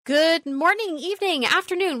Good morning, evening,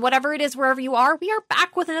 afternoon, whatever it is, wherever you are. We are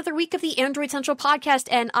back with another week of the Android Central podcast,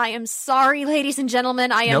 and I am sorry, ladies and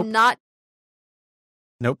gentlemen, I am not...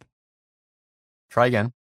 Nope. Try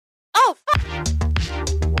again. Oh, fuck!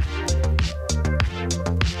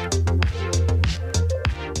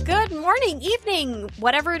 Good morning, evening,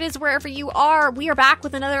 whatever it is, wherever you are. We are back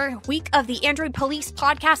with another week of the Android Police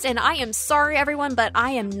podcast, and I am sorry, everyone, but I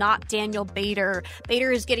am not Daniel Bader.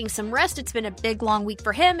 Bader is getting some rest. It's been a big, long week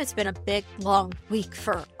for him. It's been a big, long week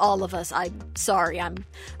for all of us. I'm sorry.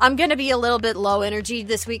 I'm going to be a little bit low energy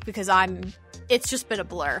this week because it's just been a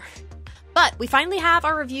blur. But we finally have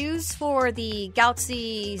our reviews for the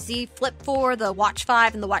Galaxy Z Flip 4, the Watch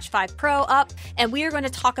 5, and the Watch 5 Pro up, and we are going to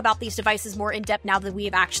talk about these devices more in depth now that we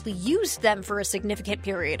have actually used them for a significant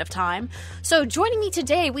period of time. So joining me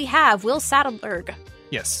today, we have Will Saddleberg.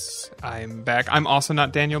 Yes, I'm back. I'm also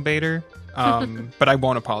not Daniel Bader, but I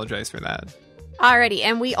won't apologize for that. Alrighty,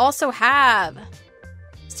 and we also have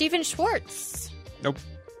Steven Schwartz. Nope.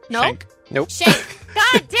 No? Shank. Nope. Shank.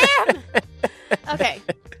 God damn! Okay.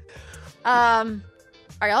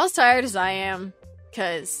 Are y'all as tired as I am?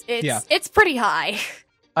 Because it's pretty high.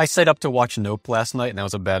 I stayed up to watch Nope last night, and that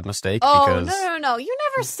was a bad mistake. Oh, because... no. You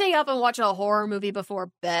never stay up and watch a horror movie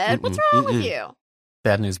before bed. What's wrong with you?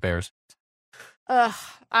 Bad news bears.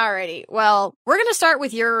 Alrighty. Well, we're going to start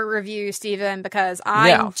with your review, Steven, because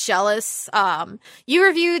I'm jealous. You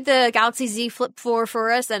reviewed the Galaxy Z Flip 4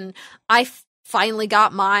 for us, and I finally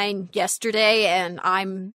got mine yesterday, and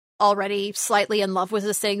I'm already slightly in love with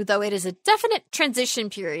this thing, though it is a definite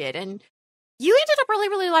transition period. And you ended up really,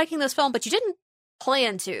 really liking this phone, but you didn't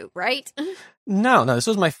plan to, right? No, this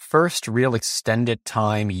was my first real extended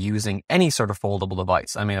time using any sort of foldable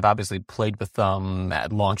device. I mean, I've obviously played with them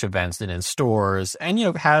at launch events and in stores, and,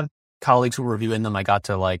 had colleagues who were reviewing them. I got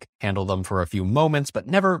to, handle them for a few moments, but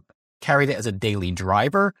never carried it as a daily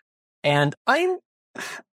driver. And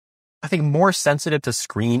I think more sensitive to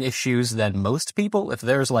screen issues than most people. If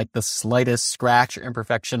there's the slightest scratch or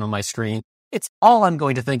imperfection on my screen, it's all I'm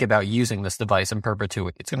going to think about using this device in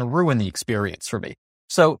perpetuity. It's going to ruin the experience for me.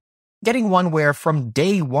 So getting one where from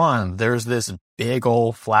day one, there's this big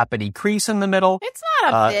old flappity crease in the middle. It's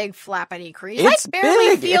not a big flappity crease. It's I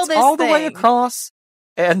barely big. feel it's this all thing. The way across.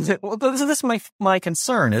 And this is my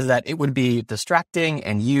concern, is that it would be distracting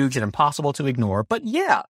and huge and impossible to ignore. But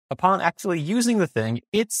yeah, upon actually using the thing,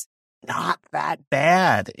 it's not that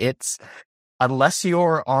bad. It's, unless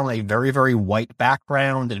you're on a very, very white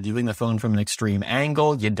background and viewing the phone from an extreme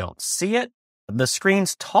angle, you don't see it. The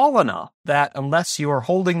screen's tall enough that unless you're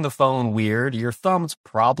holding the phone weird, your thumb's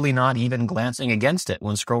probably not even glancing against it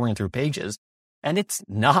when scrolling through pages. And it's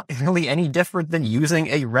not really any different than using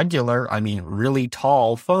a regular, really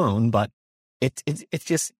tall phone, but it's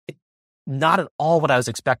just not at all what I was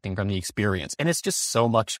expecting from the experience. And it's just so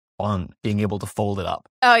much fun being able to fold it up.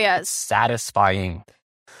 Oh, yeah. It's satisfying.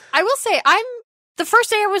 I will say, the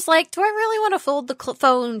first day I was like, do I really want to fold the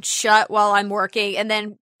phone shut while I'm working? And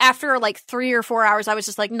then after 3 or 4 hours, I was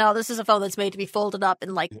just like, no, this is a phone that's made to be folded up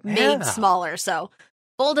and made smaller. So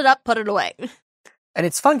fold it up, put it away. And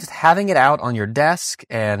it's fun just having it out on your desk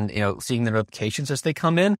and, seeing the notifications as they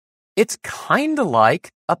come in. It's kind of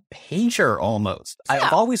like a pager almost. Yeah.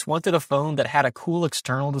 I've always wanted a phone that had a cool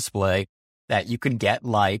external display that you could get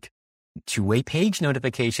two-way page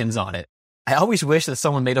notifications on it. I always wish that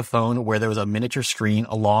someone made a phone where there was a miniature screen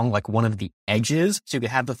along one of the edges, so you could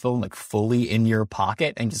have the phone fully in your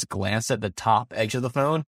pocket and just glance at the top edge of the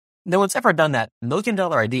phone. No one's ever done that. $1 million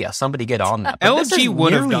idea. Somebody get on that. But LG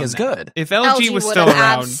would have done as that. Good. If LG was still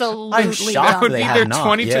around, absolutely I'm shocked that would they be have their not.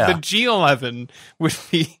 22. Yeah. The G11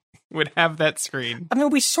 would have that screen.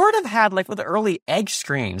 We sort of had with the early edge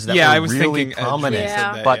screens that I were was really thinking prominent,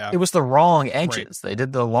 Yeah. but it was the wrong edges. Right. They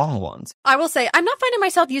did the long ones. I will say, I'm not finding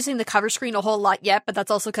myself using the cover screen a whole lot yet, but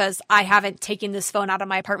that's also because I haven't taken this phone out of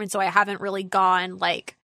my apartment, so I haven't really gone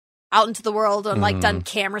out into the world and done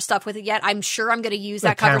camera stuff with it yet. I'm sure I'm going to use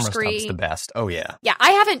that cover screen. Stuff's the best. Oh yeah. Yeah,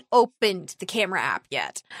 I haven't opened the camera app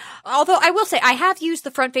yet. Although I will say I have used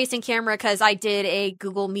the front-facing camera because I did a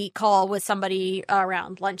Google Meet call with somebody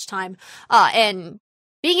around lunchtime, and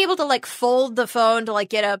being able to fold the phone to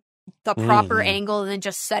get the proper angle and then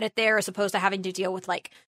just set it there, as opposed to having to deal with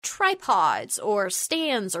tripods or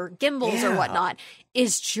stands or gimbals or whatnot,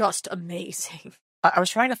 is just amazing. I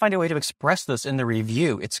was trying to find a way to express this in the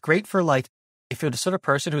review. It's great for if you're the sort of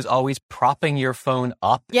person who's always propping your phone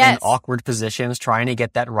up in awkward positions, trying to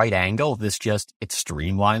get that right angle. It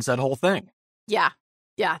streamlines that whole thing. Yeah.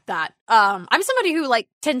 Yeah, that. I'm somebody who like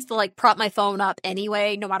tends to like prop my phone up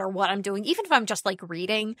anyway, no matter what I'm doing, even if I'm just like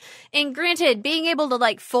reading. And granted, being able to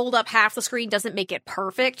like fold up half the screen doesn't make it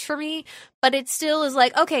perfect for me, but it still is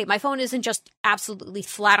like, okay, my phone isn't just absolutely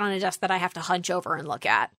flat on a desk that I have to hunch over and look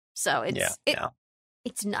at. So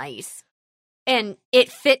it's nice. And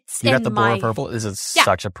it fits You in got the my... Bora Purple? This is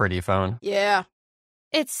such a pretty phone. Yeah.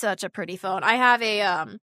 It's such a pretty phone. I have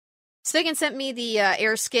a, Spigen sent me the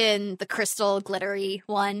Airskin, the crystal glittery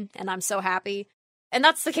one, and I'm so happy. And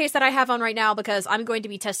that's the case that I have on right now because I'm going to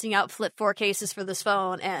be testing out Flip 4 cases for this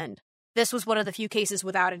phone, and this was one of the few cases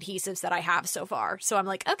without adhesives that I have so far. So I'm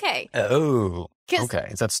like, okay. Oh, okay.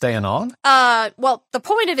 Is that staying on? Well, the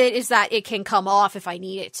point of it is that it can come off if I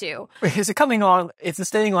need it to. Wait, is it coming on? It's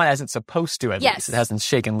staying on as it's supposed to, at least. It hasn't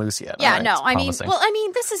shaken loose yet. Yeah, right, no, I promising.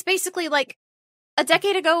 mean, this is basically like a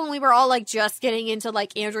decade ago when we were all like just getting into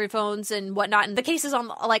like Android phones and whatnot, and the cases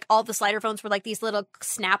on like all the slider phones were like these little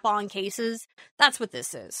snap-on cases. That's what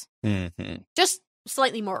this is. Mm-hmm. Just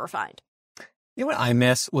slightly more refined. You know what I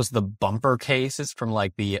miss was the bumper cases from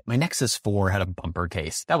like my Nexus 4 had a bumper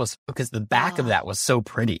case. That was because the back of that was so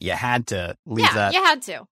pretty. You had to leave that. Yeah, you had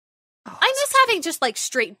to. Oh, I miss having just like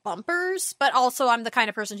straight bumpers, but also I'm the kind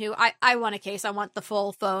of person who I want a case. I want the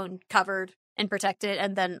full phone covered and protected,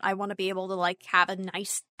 and then I want to be able to like have a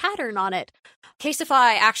nice pattern on it.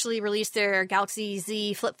 Casetify actually released their Galaxy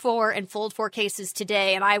Z Flip 4 and Fold 4 cases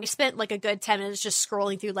today, and I spent like a good 10 minutes just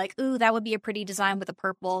scrolling through like, ooh, that would be a pretty design with a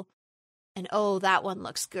purple. And oh, that one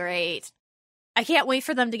looks great. I can't wait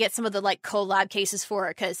for them to get some of the like collab cases for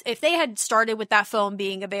it, because if they had started with that phone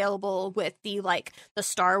being available with the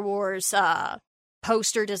Star Wars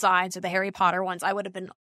poster designs or the Harry Potter ones, I would have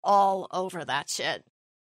been all over that shit.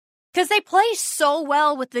 Because they play so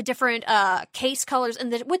well with the different case colors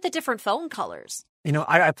and with the different phone colors. You know,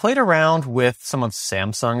 I played around with some of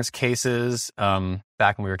Samsung's cases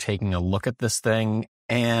back when we were taking a look at this thing,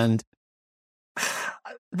 and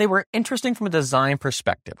they were interesting from a design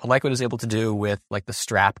perspective. I like what it was able to do with like the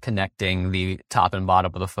strap connecting the top and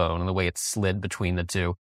bottom of the phone and the way it slid between the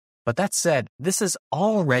two. But that said, this is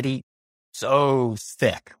already so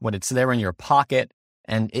thick when it's there in your pocket,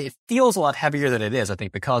 and it feels a lot heavier than it is, I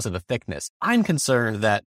think, because of the thickness. I'm concerned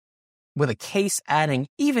that with a case adding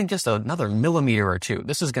even just another millimeter or two,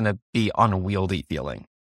 this is going to be unwieldy feeling.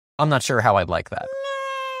 I'm not sure how I'd like that.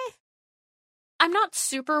 I'm not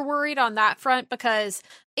super worried on that front because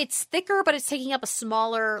it's thicker, but it's taking up a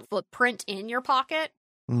smaller footprint in your pocket.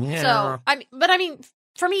 Yeah. So, I mean,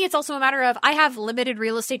 for me, it's also a matter of I have limited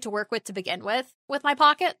real estate to work with to begin with my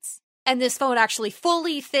pockets. And this phone actually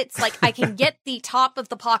fully fits. Like, I can get the top of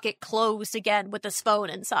the pocket closed again with this phone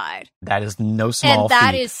inside. That is no small feat. And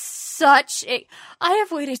that feat. is such a... I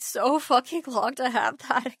have waited so fucking long to have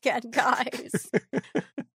that again, guys.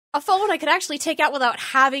 A phone I could actually take out without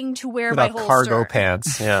having to wear my holster. Cargo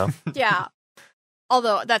pants, yeah. Yeah.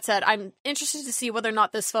 Although, that said, I'm interested to see whether or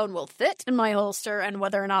not this phone will fit in my holster and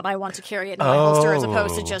whether or not I want to carry it in my holster as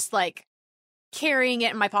opposed to just, like, carrying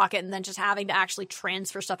it in my pocket and then just having to actually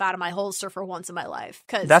transfer stuff out of my holster for once in my life.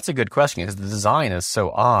 That's a good question, because the design is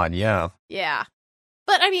so odd, yeah. Yeah.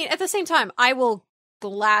 But, I mean, at the same time, I will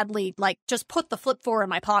gladly, like, just put the Flip 4 in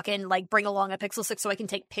my pocket and, like, bring along a Pixel 6 so I can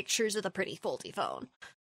take pictures of the pretty foldy phone.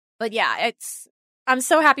 But yeah, I'm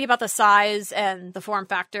so happy about the size and the form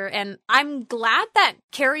factor, and I'm glad that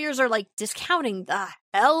carriers are like discounting the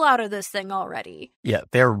hell out of this thing already. Yeah,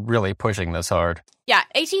 they're really pushing this hard. Yeah,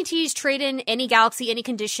 AT&T's trade-in any Galaxy, any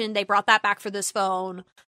condition, they brought that back for this phone.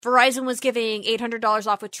 Verizon was giving $800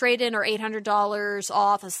 off with trade-in or $800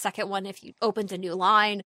 off a second one if you opened a new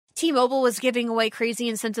line. T-Mobile was giving away crazy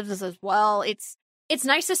incentives as well. It's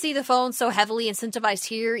nice to see the phone so heavily incentivized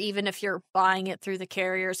here, even if you're buying it through the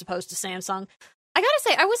carrier as opposed to Samsung. I gotta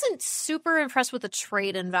say, I wasn't super impressed with the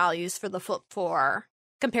trade-in values for the Flip 4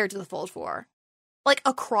 compared to the Fold 4. Like,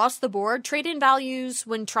 across the board, trade-in values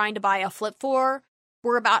when trying to buy a Flip 4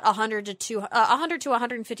 were about $100 to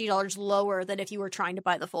 $150 lower than if you were trying to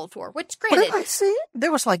buy the Fold 4, which, granted... What did I see?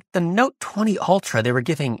 There was, like, the Note 20 Ultra. They were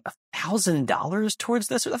giving $1,000 towards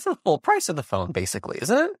this. That's the full price of the phone, basically,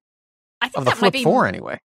 isn't it? I think of the that Flip might be 4,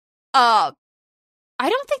 anyway. I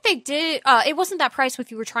don't think they did. It wasn't that price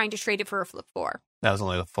if you were trying to trade it for a Flip 4. That was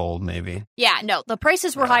only the Fold, maybe. Yeah, no, the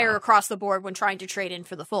prices were higher across the board when trying to trade in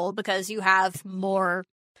for the Fold because you have more.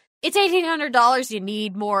 It's $1,800. You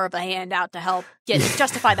need more of a handout to help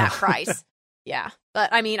justify that price. Yeah,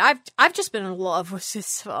 but I mean, I've just been in love with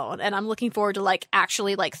this phone, and I'm looking forward to like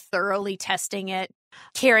actually like thoroughly testing it,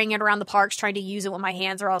 carrying it around the parks, trying to use it when my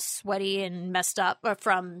hands are all sweaty and messed up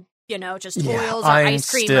from just oils or I'm ice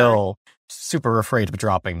cream. still super afraid of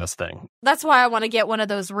dropping this thing. That's why I want to get one of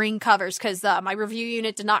those ring covers, because my review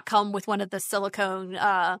unit did not come with one of the silicone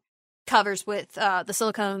covers with the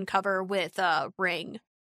silicone cover with ring.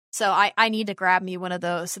 So I need to grab me one of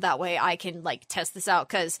those so that way I can test this out,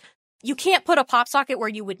 because you can't put a pop socket where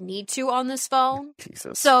you would need to on this phone.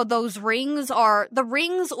 Jesus. So those rings or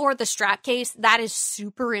the strap case, that is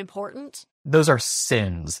super important. Those are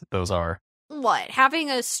sins. Those are. What, having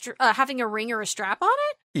a ring or a strap on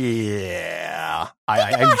it? Yeah.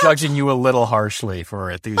 I'm judging you a little harshly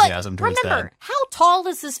for enthusiasm towards that. Remember, how tall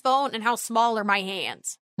is this phone and how small are my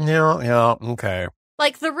hands? Yeah, okay.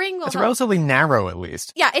 The ring will It's relatively narrow, at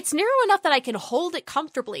least. Yeah, it's narrow enough that I can hold it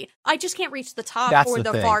comfortably. I just can't reach the top That's or the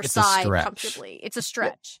the thing. far It's a side stretch. comfortably. It's a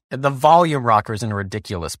stretch. The volume rocker's in a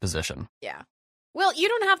ridiculous position. Yeah. Well, you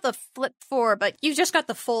don't have the Flip 4, but you just got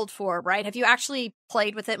the Fold 4, right? Have you actually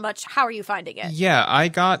played with it much? How are you finding it? Yeah, I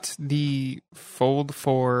got the Fold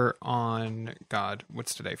 4 on,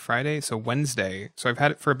 what's today? Friday? So Wednesday. So I've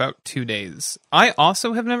had it for about 2 days. I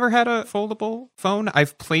also have never had a foldable phone.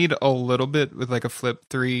 I've played a little bit with a Flip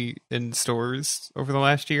 3 in stores over the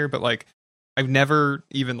last year, but I've never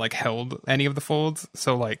even held any of the folds.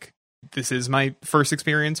 So this is my first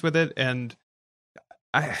experience with it, and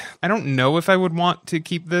I don't know if I would want to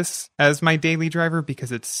keep this as my daily driver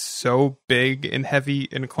because it's so big and heavy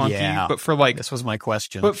and clunky. Yeah, but for this was my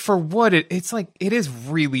question. But for what it's it is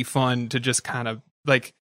really fun to just kind of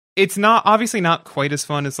it's not obviously not quite as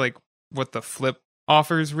fun as what the Flip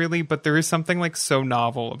offers really, but there is something so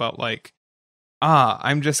novel about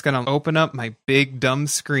I'm just gonna open up my big dumb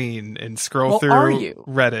screen and scroll through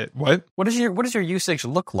Reddit. What does your usage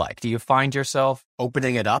look like? Do you find yourself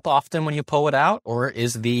opening it up often when you pull it out, or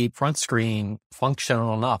is the front screen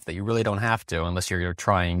functional enough that you really don't have to unless you're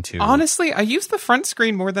trying to? Honestly, I use the front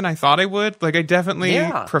screen more than I thought I would. I definitely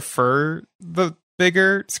prefer the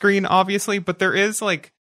bigger screen, obviously, but there is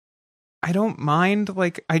I don't mind.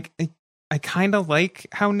 I kind of like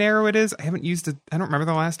how narrow it is. I don't remember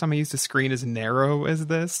the last time I used a screen as narrow as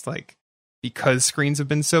this, because screens have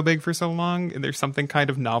been so big for so long, and there's something kind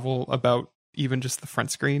of novel about even just the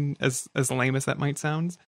front screen, as lame as that might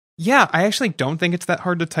sound. Yeah, I actually don't think it's that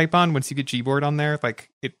hard to type on once you get Gboard on there.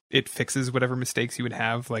 It fixes whatever mistakes you would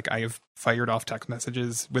have. I have fired off text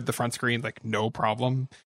messages with the front screen, no problem.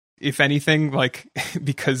 If anything,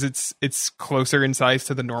 because it's closer in size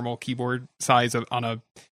to the normal keyboard size on a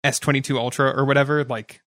S22 Ultra or whatever,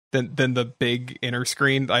 than the big inner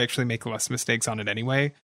screen, I actually make less mistakes on it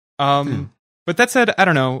anyway. But that said, I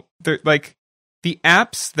don't know. The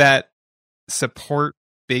apps that support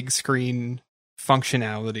big screen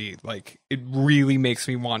functionality, it really makes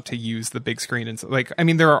me want to use the big screen.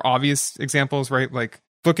 And there are obvious examples, right?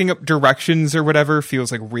 Looking up directions or whatever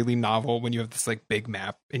feels really novel when you have this big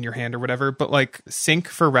map in your hand or whatever. But Sync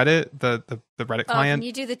for Reddit, the Reddit client, can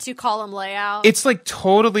you do the 2-column layout? It's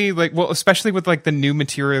totally especially with the new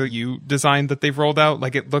Material You design that they've rolled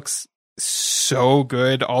out. It looks so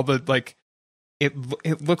good. All the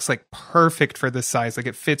it looks perfect for this size.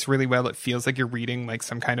 It fits really well. It feels like you're reading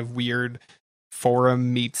some kind of weird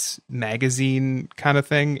forum meets magazine kind of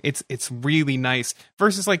thing. It's really nice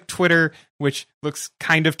versus Twitter, which looks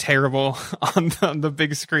kind of terrible on the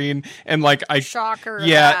big screen. And shocker.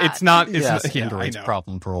 Yeah, that. it's not. Android's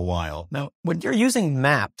problem for a while. Now, when you're using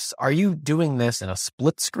maps, are you doing this in a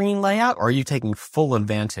split screen layout, or are you taking full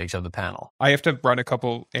advantage of the panel? I have to run a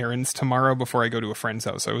couple errands tomorrow before I go to a friend's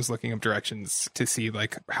house. I was looking up directions to see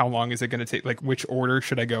how long is it going to take, which order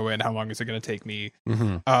should I go in? How long is it going to take me?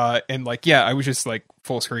 Mm-hmm. And I was just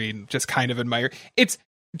full screen, just kind of admire.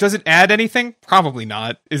 Does it add anything? Probably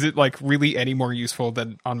not. Is it really any more useful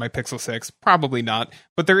than on my Pixel 6? Probably not.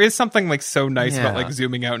 But there is something so nice about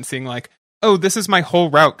zooming out and seeing oh, this is my whole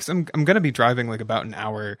route, because I'm going to be driving about an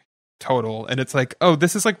hour total, and it's oh,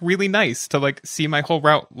 this is really nice to see my whole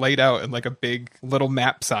route laid out in a big little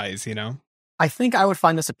map size, I think I would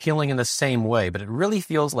find this appealing in the same way, but it really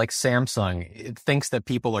feels like Samsung thinks that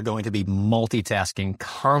people are going to be multitasking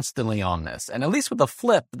constantly on this. And at least with the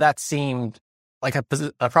Flip, that seemed like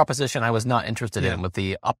a proposition I was not interested in with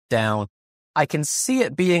the up-down. I can see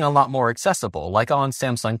it being a lot more accessible. On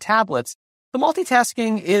Samsung tablets, the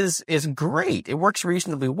multitasking is great. It works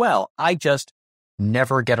reasonably well. I just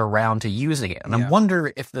never get around to using it. And I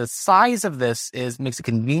wonder if the size of this makes it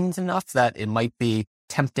convenient enough that it might be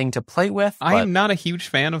tempting to play with. I am not a huge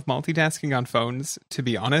fan of multitasking on phones, to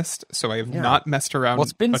be honest, so I have not messed around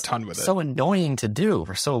a ton with it. It's so annoying to do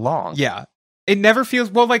for so long. Yeah. It never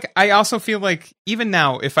feels I also feel even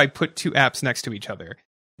now, if I put two apps next to each other,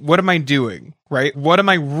 what am I doing, right? What am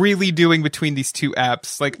I really doing between these two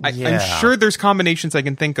apps? Like, I'm sure there's combinations I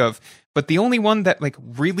can think of, but the only one that like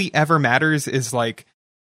really ever matters is like,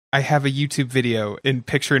 I have a YouTube video in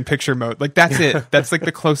picture-in-picture mode. Like, that's it. That's like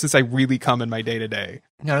the closest I really come in my day-to-day.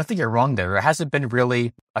 No, I don't think you're wrong there. There hasn't been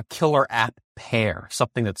really a killer app pair,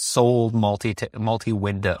 something that's sold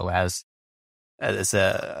multi-window as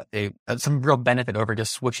some real benefit over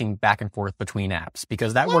just switching back and forth between apps,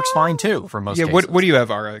 because that works fine too for most cases. What do you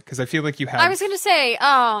have, Ara? Because I feel like you have. I was going to say,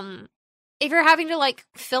 if you're having to like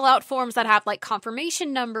fill out forms that have like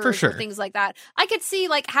confirmation numbers or things like that, I could see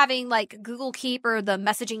like having like Google Keep or the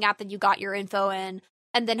messaging app that you got your info in,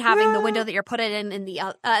 and then having the window that you're put it in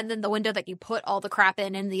the and then the window that you put all the crap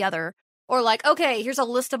in the other. Or like, okay, here's a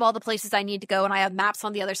list of all the places I need to go, and I have maps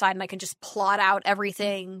on the other side, and I can just plot out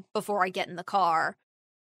everything before I get in the car.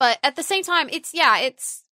 But at the same time, it's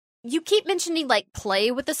you keep mentioning like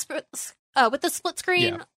play with the split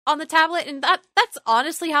screen on the tablet, and that's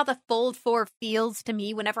honestly how the Fold 4 feels to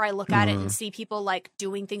me. Whenever I look at it and see people like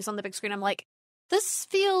doing things on the big screen, I'm like, this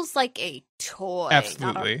feels like a toy,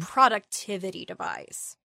 not a productivity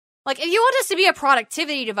device. Like, if you want this to be a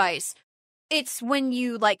productivity device, it's when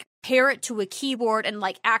you like pair it to a keyboard and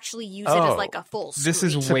like actually use it as like a full screen. This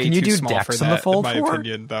is way too small for that, in my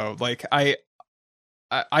opinion, though. Like, I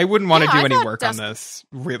wouldn't want to do any work on this,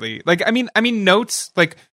 really. Like, I mean, notes,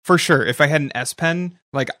 like, for sure, if I had an S Pen,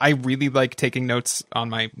 like, I really like taking notes on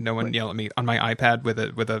my, no one yell at me, on my iPad with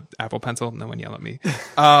a Apple Pencil, no one yell at me.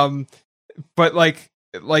 But like,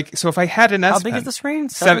 so if I had an S Pen. How big is the screen?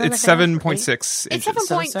 It's 7.6 inches. It's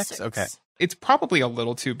 7.6. Okay. It's probably a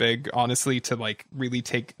little too big, honestly, to like really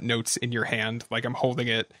take notes in your hand. Like, I'm holding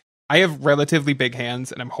it. I have relatively big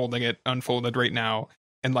hands, and I'm holding it unfolded right now.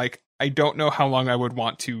 And like, I don't know how long I would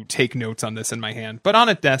want to take notes on this in my hand, but on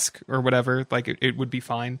a desk or whatever, like it would be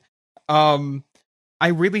fine. I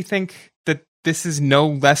really think that this is no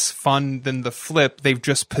less fun than the Flip. They've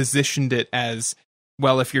just positioned it as,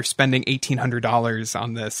 well, if you're spending $1,800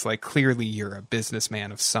 on this, like, clearly you're a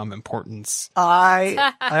businessman of some importance.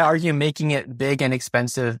 I argue making it big and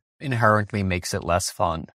expensive inherently makes it less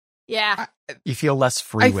fun. Yeah. You feel less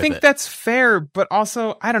free with it. I think that's fair, but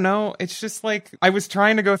also, I don't know, it's just like, I was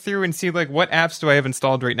trying to go through and see, like, what apps do I have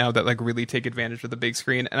installed right now that, like, really take advantage of the big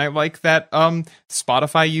screen, and I like that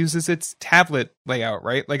Spotify uses its tablet layout,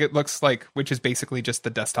 right? Like, it looks like, which is basically just the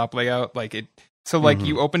desktop layout, like, it. So, like,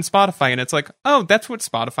 you open Spotify, and it's like, oh, that's what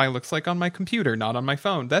Spotify looks like on my computer, not on my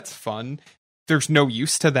phone. That's fun. There's no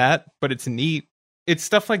use to that, but it's neat. It's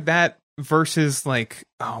stuff like that versus, like,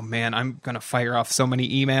 oh, man, I'm going to fire off so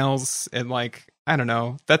many emails. And, like, I don't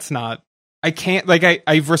know. That's not... I can't... Like,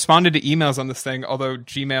 I've responded to emails on this thing, although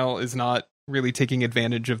Gmail is not really taking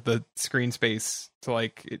advantage of the screen space to,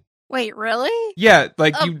 like... Wait, really? Yeah,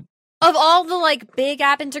 like, Of all the, like, big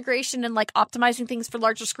app integration and, like, optimizing things for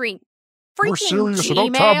larger screen, we're serious Gmail?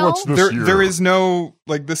 about tablets this year. There is no,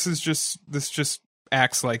 like, this just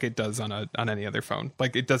acts like it does on any other phone.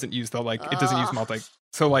 Like, it doesn't use it doesn't use multi.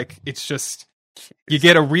 So, like, it's just, you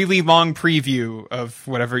get a really long preview of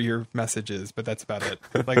whatever your message is, but that's about it.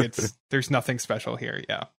 Like, there's nothing special here.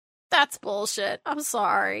 Yeah. That's bullshit. I'm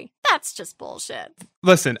sorry. That's just bullshit.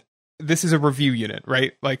 Listen, this is a review unit,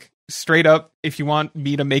 right? Like, straight up, if you want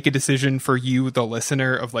me to make a decision for you, the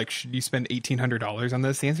listener, of like, should you spend $1,800 on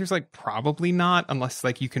this? The answer is like, probably not, unless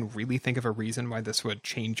like you can really think of a reason why this would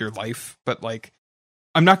change your life. But like,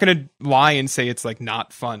 I'm not going to lie and say it's like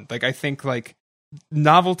not fun. Like, I think like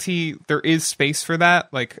novelty, there is space for that.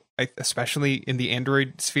 Like, especially in the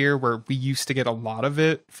Android sphere, where we used to get a lot of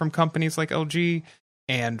it from companies like LG,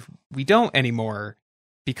 and we don't anymore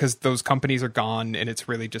because those companies are gone, and it's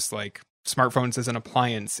really just like smartphones as an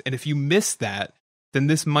appliance. And if you miss that, then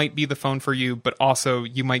this might be the phone for you, but also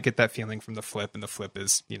you might get that feeling from the Flip, and the Flip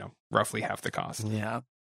is, roughly half the cost. Yeah.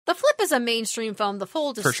 The Flip is a mainstream phone. The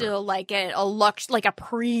Fold is still like a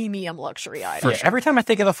premium luxury item. Yeah, every time I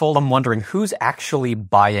think of the Fold, I'm wondering who's actually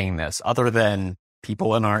buying this, other than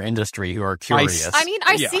people in our industry who are curious. I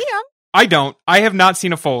see them. I don't. I have not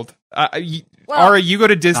seen a Fold. Ara, you go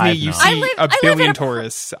to Disney, you see a billion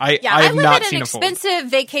tourists. I have not seen a Fold. I live in an expensive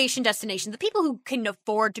vacation destination. The people who can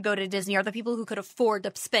afford to go to Disney are the people who could afford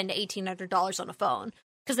to spend $1,800 on a phone,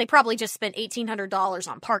 because they probably just spent $1,800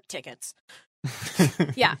 on park tickets.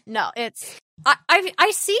 Yeah, no, it's...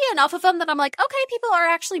 I see enough of them that I'm like, okay, people are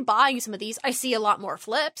actually buying some of these. I see a lot more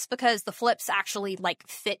Flips, because the Flips actually like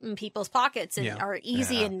fit in people's pockets and are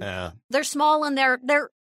easy, and they're small, and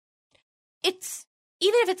it's...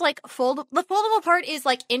 Even if it's like the foldable part is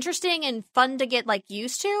like interesting and fun to get like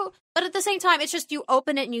used to, but at the same time, it's just you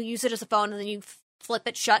open it and you use it as a phone, and then you flip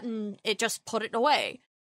it shut and it just put it away.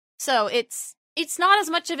 So it's it's not as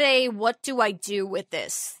much of a what do I do with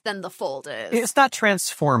this than the Fold is. It's not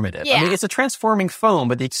transformative. Yeah. I mean, it's a transforming phone,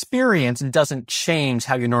 but the experience doesn't change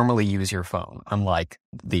how you normally use your phone, unlike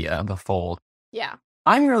the Fold. Yeah.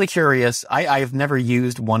 I'm really curious. I've never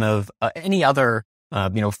used one of any other,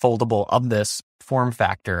 foldable of this form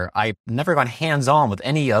factor. I've never gone hands-on with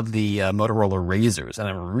any of the Motorola Razrs, and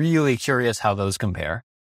I'm really curious how those compare.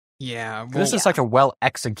 Yeah. Well, this is such a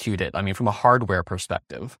well-executed, from a hardware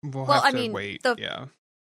perspective. We'll have to wait.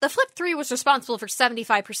 The Flip 3 was responsible for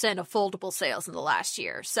 75% of foldable sales in the last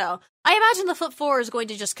year, so I imagine the Flip 4 is going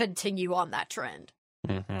to just continue on that trend.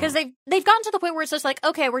 Because they've gotten to the point where it's just like,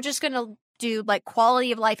 okay, we're just going to do like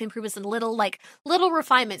quality of life improvements and little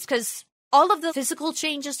refinements, because all of the physical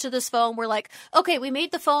changes to this phone were like, okay, we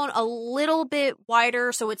made the phone a little bit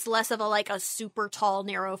wider so it's less of a super tall,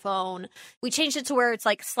 narrow phone. We changed it to where it's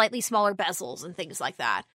like slightly smaller bezels and things like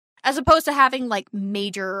that, as opposed to having like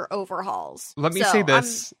major overhauls. Let me say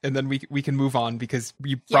this, and then we can move on, because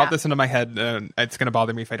you brought this into my head, and it's going to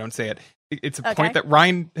bother me if I don't say it. It's a point that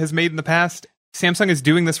Ryan has made in the past. Samsung is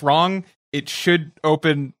doing this wrong. It should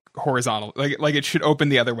open horizontal, like it should open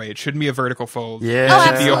the other way. It shouldn't be a vertical fold. Yeah, it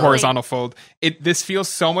should be a horizontal fold. This feels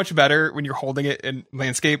so much better when you're holding it in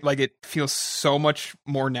landscape. Like, it feels so much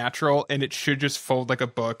more natural, and it should just fold like a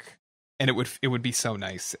book, and it would be so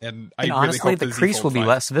nice. And I honestly, really hope the crease will be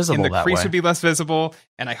less visible. And the crease would be less visible,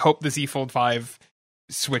 and I hope the Z Fold 5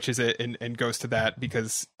 switches it and goes to that,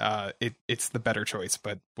 because it's the better choice.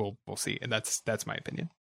 But we'll see, and that's my opinion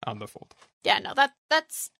on the Fold. Yeah, no,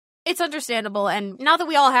 that's it's understandable. And now that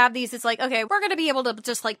we all have these, it's like, okay, we're going to be able to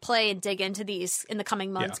just like play and dig into these in the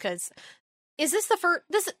coming months, because is this the first?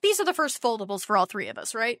 These are the first foldables for all three of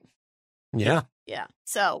us, right? Yeah. Yeah.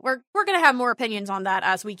 So we're going to have more opinions on that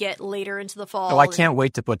as we get later into the fall. Oh, I can't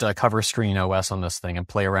wait to put cover screen OS on this thing and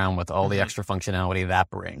play around with all the extra functionality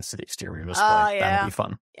that brings to the exterior display. That'd be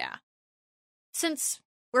fun. Yeah. Since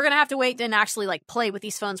we're going to have to wait and actually like play with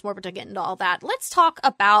these phones more to get into all that, let's talk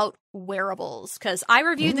about wearables, because I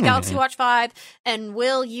reviewed the Galaxy Watch 5, and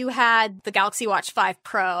Will, you had the Galaxy Watch 5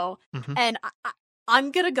 Pro, and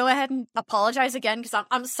I'm going to go ahead and apologize again, because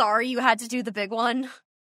I'm sorry you had to do the big one,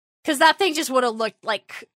 because that thing just would have looked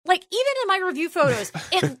like even in my review photos,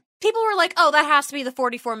 people were like, oh, that has to be the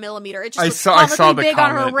 44 millimeter. It just I saw the big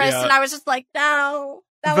comment, on her wrist, and I was just like, no.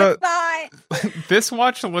 That was not. This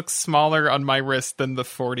watch looks smaller on my wrist than the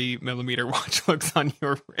 40 millimeter watch looks on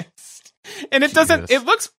your wrist. And it doesn't, it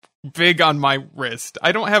looks big on my wrist.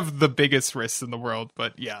 I don't have the biggest wrists in the world,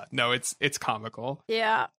 but yeah, no, it's comical.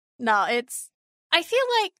 Yeah. No, I feel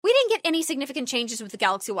like we didn't get any significant changes with the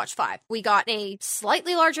Galaxy Watch 5. We got a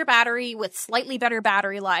slightly larger battery with slightly better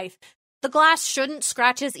battery life. The glass shouldn't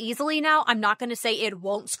scratch as easily now. I'm not going to say it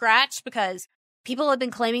won't scratch, because people have been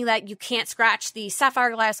claiming that you can't scratch the sapphire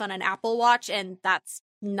glass on an Apple Watch, and that's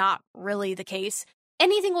not really the case.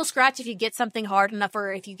 Anything will scratch if you get something hard enough,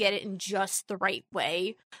 or if you get it in just the right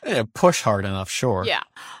way. Yeah, push hard enough, sure. Yeah.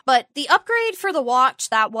 But the upgrade for the watch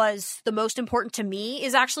that was the most important to me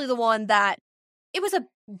is actually the one that it was a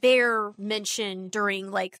bare mention during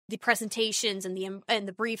like the presentations and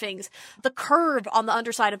the briefings. The curve on the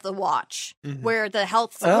underside of the watch, where where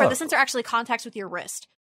the sensor actually contacts with your wrist.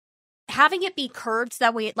 Having it be curved so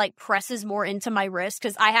that way it like presses more into my wrist,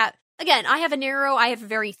 because I have a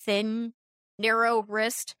very thin, narrow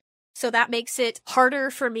wrist, so that makes it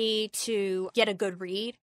harder for me to get a good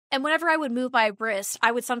read. And whenever I would move my wrist,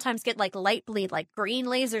 I would sometimes get like light bleed, like green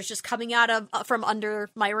lasers just coming out of from under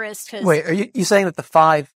my wrist. Wait, are you saying that the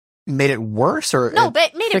 5 made it worse, or no,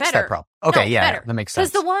 but made it better? That problem? Okay, no, yeah, that makes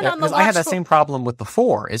sense. Because the one on the watch, I had that same problem with the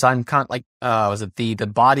 4. Is I'm kind of like, was it the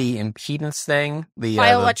body impedance thing? The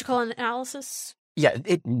bioelectrical analysis. Yeah,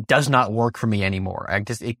 it does not work for me anymore.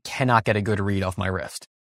 It cannot get a good read off my wrist.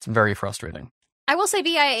 It's very frustrating. I will say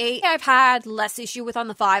VIA, I've had less issue with on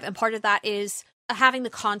the 5, and part of that is having the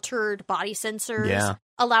contoured body sensors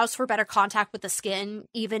allows for better contact with the skin,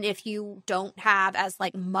 even if you don't have as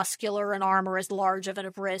like muscular an arm or as large of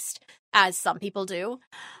a wrist as some people do.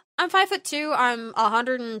 I'm 5'2". I'm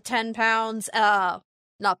 110 pounds.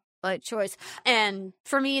 Not by choice. And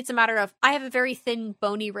for me, it's a matter of I have a very thin,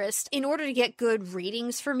 bony wrist. In order to get good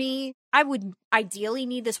readings for me, I would ideally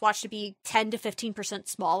need this watch to be 10 to 15%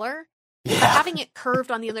 smaller. Yeah. But having it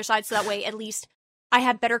curved on the other side, so that way at least I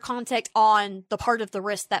have better contact on the part of the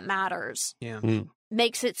wrist that matters. Yeah.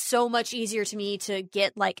 Makes it so much easier to me to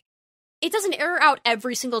get, like, it doesn't error out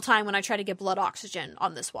every single time when I try to get blood oxygen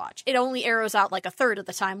on this watch. It only errors out like a third of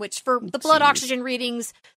the time, which for the blood oxygen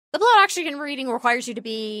readings, the blood oxygen reading requires you to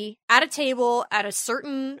be at a table at a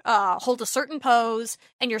certain, hold a certain pose,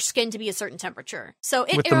 and your skin to be a certain temperature. So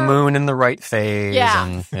it with the moon in the right phase. Yeah.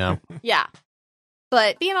 And, yeah. Yeah.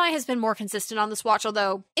 But BMI has been more consistent on this watch,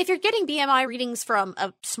 although if you're getting BMI readings from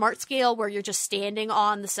a smart scale where you're just standing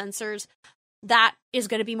on the sensors, that is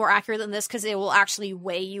going to be more accurate than this because it will actually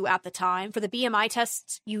weigh you at the time. For the BMI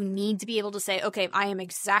tests, you need to be able to say, okay, I am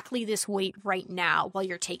exactly this weight right now while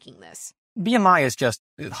you're taking this. BMI is just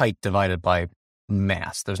height divided by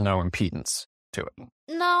mass. There's no impedance to it.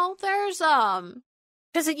 No, there's,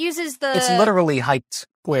 because it uses the... It's literally height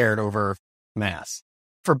squared over mass.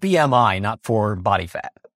 For BMI, not for body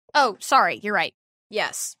fat. Oh, sorry, you're right.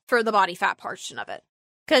 Yes, for the body fat portion of it.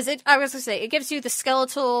 Because I was going to say, it gives you the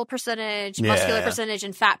skeletal percentage, muscular percentage,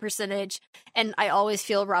 and fat percentage. And I always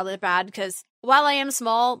feel rather bad because while I am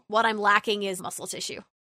small, what I'm lacking is muscle tissue.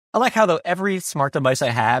 I like how, though, every smart device I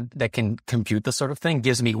have that can compute this sort of thing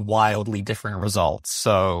gives me wildly different results.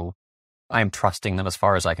 So I'm trusting them as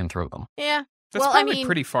far as I can throw them. Yeah. That's probably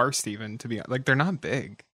pretty far, Steven, to be honest. Like, they're not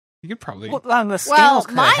big. You could probably... Well, on the scale's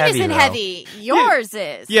mine heavy, isn't though. heavy. Yours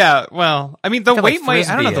is. Yeah, well, I mean, the weight might...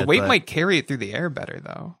 I don't know, the weight but... might carry it through the air better,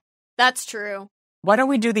 though. That's true. Why don't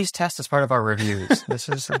we do these tests as part of our reviews? This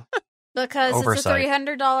is... Because oversight. It's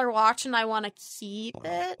a $300 watch and I want to keep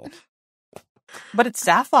it. But it's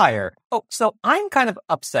sapphire. Oh, so I'm kind of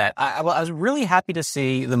upset. I was really happy to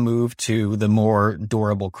see the move to the more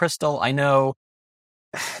durable crystal. I know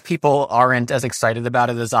people aren't as excited about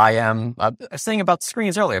it as I am. I was saying about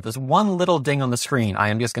screens earlier. If there's one little ding on the screen, I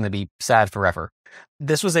am just going to be sad forever.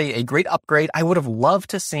 This was a great upgrade. I would have loved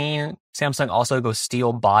to see Samsung also go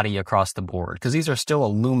steel body across the board, because these are still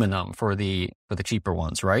aluminum for the cheaper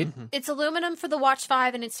ones, right? Mm-hmm. It's aluminum for the Watch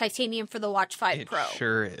 5 and it's titanium for the Watch 5 Pro. It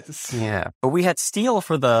sure is. Yeah, but we had steel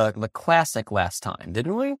for the Classic last time,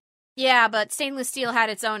 didn't we? Yeah, but stainless steel had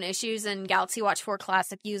its own issues, and Galaxy Watch 4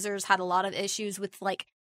 Classic users had a lot of issues with, like,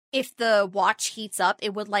 if the watch heats up,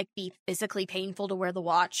 it would, like, be physically painful to wear the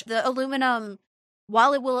watch. The aluminum,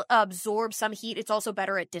 while it will absorb some heat, it's also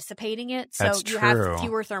better at dissipating it, so That's you true. have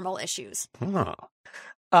fewer thermal issues.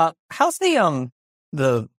 How's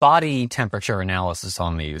the body temperature analysis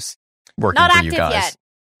on these working Not for active you guys? yet.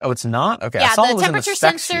 Oh, it's not? Okay, Yeah, I saw the it was in the temperature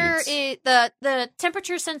spec sensor sheets. the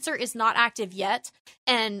temperature sensor is not active yet,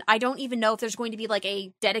 and I don't even know if there's going to be like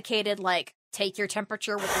a dedicated like take your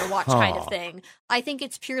temperature with your watch kind of thing. I think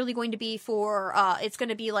it's purely going to be for it's going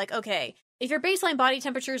to be like, okay, if your baseline body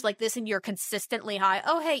temperature is like this and you're consistently high,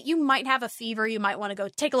 oh hey, you might have a fever, you might want to go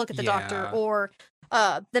take a look at the doctor, or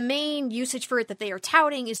the main usage for it that they are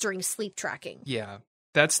touting is during sleep tracking. Yeah.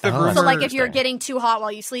 That's the rumor. So, like, if you're getting too hot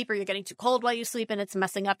while you sleep, or you're getting too cold while you sleep, and it's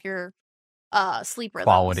messing up your sleep rhythms.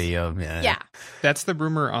 Quality of yeah. That's the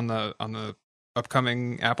rumor on the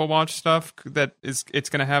upcoming Apple Watch stuff, that it's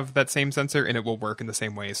going to have that same sensor and it will work in the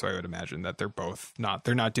same way. So I would imagine that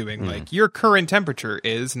they're not doing like your current temperature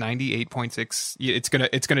is 98.6.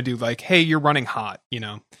 It's gonna do like, hey, you're running hot, you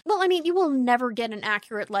know. Well, I mean, you will never get an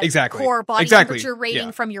accurate like exactly. core body temperature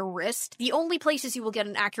rating from your wrist. The only places you will get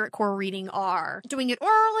an accurate core reading are doing it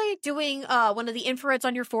orally, doing one of the infrareds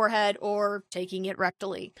on your forehead, or taking it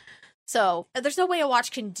rectally. So there's no way a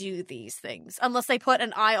watch can do these things unless they put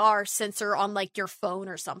an IR sensor on like your phone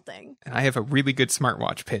or something. And I have a really good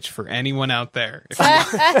smartwatch pitch for anyone out there.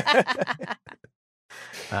 I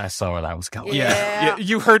saw where that was going. Yeah.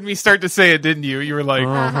 You heard me start to say it, didn't you? You were like,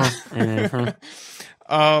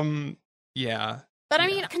 yeah. But I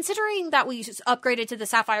mean, considering that we upgraded to the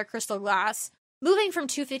sapphire crystal glass, moving from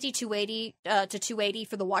 250 280 to 280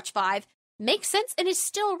 for the Watch 5 makes sense and is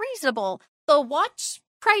still reasonable. The watch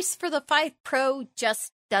price for the 5 Pro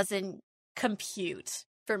just doesn't compute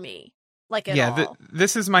for me, like at all.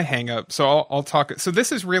 This is my hang up. So I'll talk. So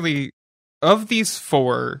this is really, of these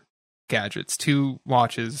 4 gadgets, 2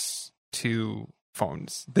 watches, 2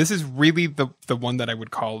 phones, this is really the one that I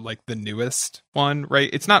would call like the newest one, right?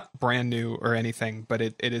 It's not brand new or anything, but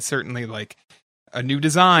it is certainly like a new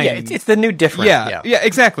design. Yeah, it's the new different. Yeah,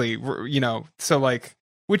 exactly. You know, so like,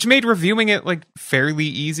 which made reviewing it like fairly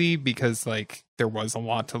easy because like there was a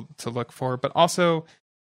lot to look for. But also,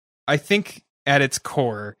 I think at its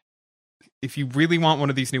core, if you really want one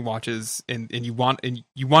of these new watches and you want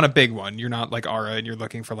a big one, you're not like Ara and you're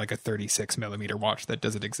looking for like a 36 millimeter watch that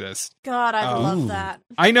doesn't exist. God, I love that.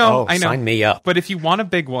 I know. Sign me up. But if you want a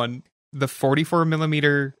big one, the 44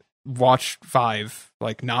 millimeter Watch 5,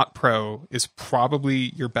 like not Pro, is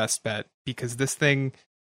probably your best bet, because this thing,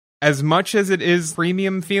 as much as it is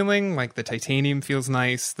premium feeling, like the titanium feels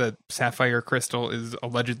nice, the sapphire crystal is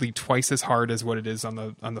allegedly twice as hard as what it is on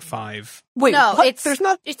the 5. Wait, no, what? it's twice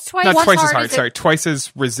not as twice hard as hard. Sorry, twice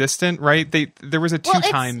as resistant. Right? There was a 2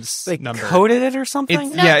 times they number. Coated it or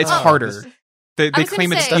something. It's harder. They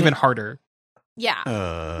claim it's even harder. Yeah.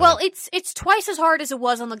 Well, it's twice as hard as it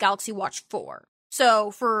was on the Galaxy Watch 4.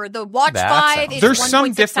 So for the Watch 5, it's there's 1.6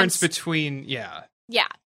 some difference times... between, yeah. Yeah.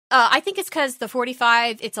 I think it's because the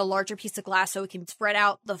 45, it's a larger piece of glass, so it can spread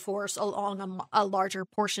out the force along a larger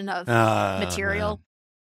portion of material.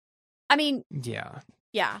 I mean... Yeah.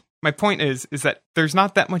 Yeah. My point is that there's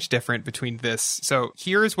not that much different between this. So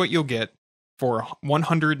here's what you'll get for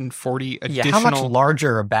 140 additional... Yeah, how much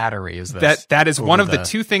larger a battery is this? That is one of the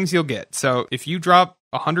two things you'll get. So if you drop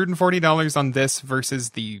 $140 on this versus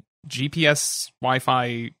the GPS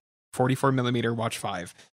Wi-Fi 44mm Watch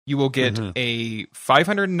 5, you will get a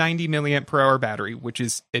 590 milliamp per hour battery, which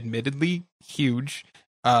is admittedly huge.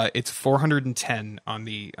 It's 410 on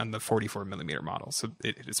the 44mm model, so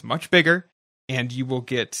it is much bigger. And you will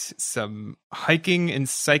get some hiking and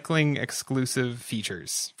cycling exclusive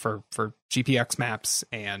features for GPX maps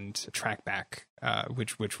and TrackBack,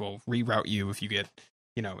 which will reroute you if you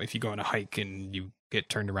go on a hike and you get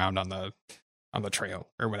turned around on the trail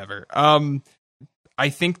or whatever. I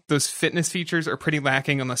think those fitness features are pretty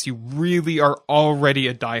lacking unless you really are already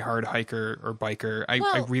a diehard hiker or biker. I'd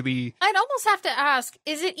almost have to ask,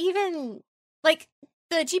 is it even like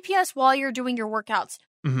the GPS while you're doing your workouts?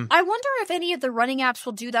 Mm-hmm. I wonder if any of the running apps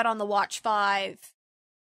will do that on the Watch 5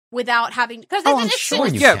 without having... I'm sure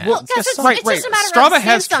you can. Well, it's just a matter Strava of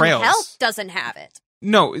has Samsung trails. Health doesn't have it.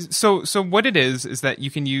 No, so what it is that you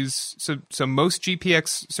can use, so most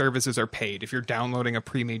GPX services are paid. If you're downloading a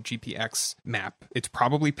pre-made GPX map, it's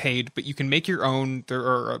probably paid, but you can make your own. There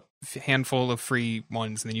are a handful of free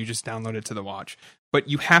ones, and then you just download it to the watch. But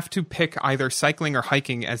you have to pick either cycling or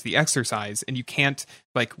hiking as the exercise, and you can't,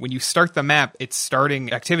 like, when you start the map, it's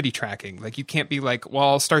starting activity tracking. Like, you can't be like, well,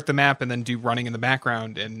 I'll start the map and then do running in the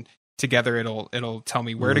background, and together it'll tell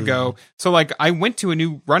me where to go. So, like, I went to a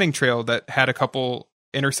new running trail that had a couple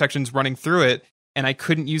intersections running through it, and I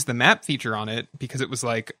couldn't use the map feature on it because it was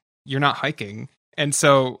like, you're not hiking. And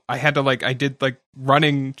so I had to I did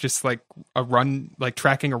running, just like a run, like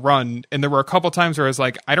tracking a run. And there were a couple times where I was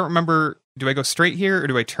like, I don't remember, do I go straight here or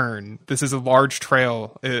do I turn? This is a large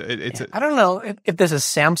trail. I don't know if this is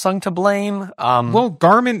Samsung to blame. Well,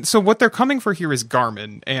 Garmin, so what they're coming for here is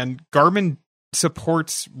Garmin, and Garmin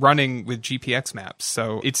supports running with GPX maps.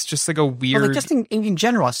 So it's just like a weird... Well, just in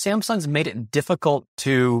general, Samsung's made it difficult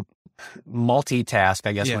to multitask,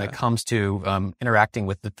 I guess, when it comes to interacting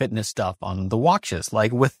with the fitness stuff on the watches.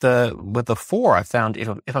 Like with the 4, I found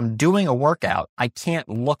if I'm doing a workout, I can't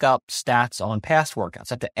look up stats on past workouts.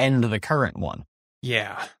 I have to end the current one.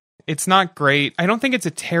 Yeah. It's not great. I don't think it's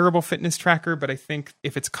a terrible fitness tracker, but I think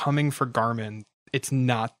if it's coming for Garmin, it's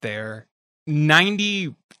not there.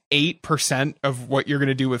 98% of what you're going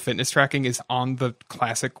to do with fitness tracking is on the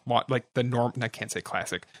classic, I can't say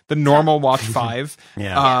classic, the normal Watch 5.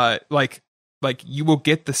 Yeah. Like you will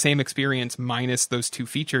get the same experience minus those two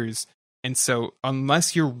features. And so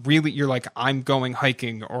unless you're like, I'm going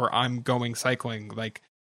hiking or I'm going cycling,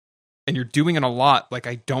 and you're doing it a lot,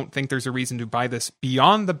 I don't think there's a reason to buy this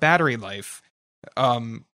beyond the battery life,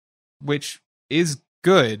 which is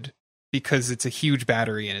good because it's a huge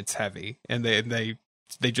battery and it's heavy, and they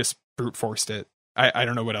just brute forced it. I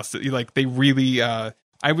don't know what else they really I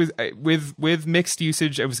was with mixed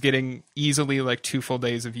usage, I was getting easily 2 full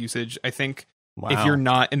days of usage. I think if you're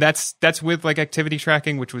not, and that's with activity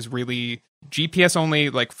tracking, which was really GPS only,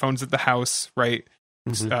 phones at the house, right?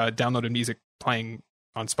 Downloaded music playing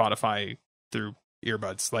on Spotify through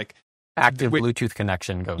earbuds, active Bluetooth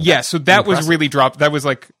connection going. Yeah, so that was really dropped. That was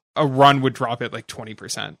a run would drop it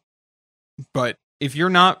 20%. But if you're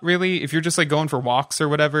just going for walks or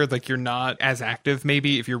whatever, you're not as active.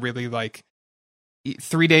 Maybe if you're really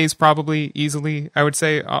 3 days, probably easily, I would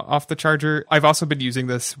say, off the charger. I've also been using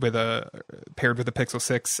this paired with a Pixel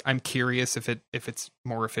 6. I'm curious if it's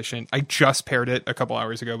more efficient. I just paired it a couple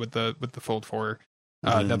hours ago with the Fold 4.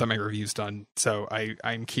 Now that my review's done, so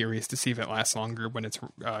I'm curious to see if it lasts longer when it's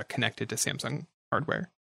connected to Samsung hardware.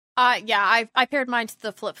 I paired mine to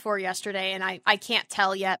the Flip 4 yesterday, and I can't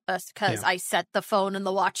tell yet because I set the phone and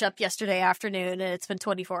the watch up yesterday afternoon, and it's been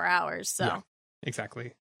 24 hours. So yeah,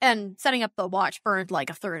 exactly. And setting up the watch burned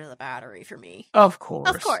a third of the battery for me. Of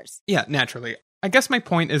course. Yeah, naturally. I guess my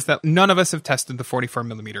point is that none of us have tested the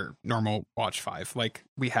 44mm normal Watch 5.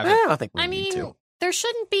 We haven't. I don't think we need to. There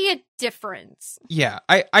shouldn't be a difference. Yeah,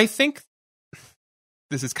 I think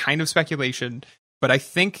this is kind of speculation, but I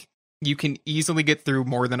think you can easily get through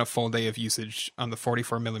more than a full day of usage on the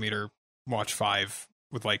 44mm Watch 5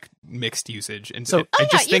 with mixed usage. And so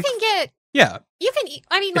you can get... Yeah. You can,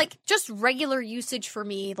 just regular usage for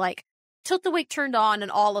me, tilt the wake turned on and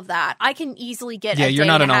all of that. I can easily get a you're day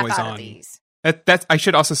not and a half always out on. of these. That's I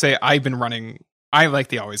should also say I've been running I like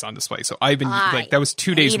the always on display. So I've been that was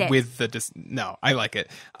 2 days with the no, I like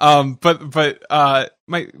it.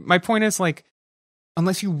 My point is like,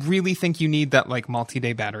 unless you really think you need that like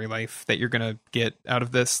multi-day battery life that you're gonna get out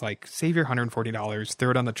of this, like save your $140,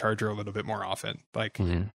 throw it on the charger a little bit more often. Like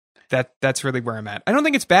that's really where I'm at. I don't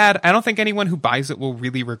think it's bad. I don't think anyone who buys it will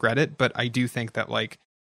really regret it, but I do think that like,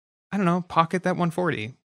 I don't know, pocket that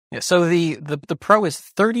 140. Yeah. So the Pro is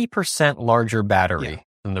 30% larger battery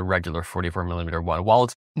than the regular 44 millimeter one, while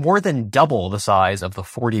it's more than double the size of the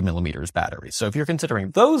 40 millimeters battery. So if you're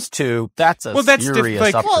considering those two, that's a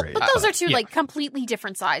serious upgrade. But those are two like completely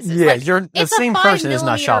different sizes. Yeah, like, the same person is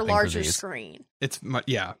not shopping for these. Screen. It's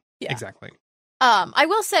exactly. I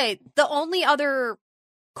will say the only other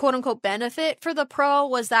quote unquote benefit for the Pro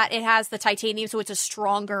was that it has the titanium, so it's a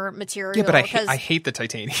stronger material. Yeah, but I hate the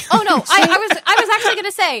titanium. Oh no, I was actually going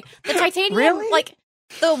to say the titanium, really? Like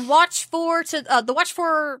the Watch 4 to the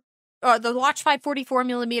Watch 5 44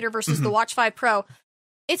 millimeter versus the Watch 5 Pro.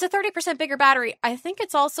 It's a 30% bigger battery. I think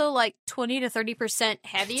it's also like 20 to 30%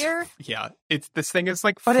 heavier. Yeah, this thing is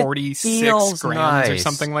like 46 grams or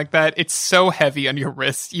something like that. It's so heavy on your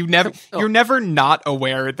wrist. You're never not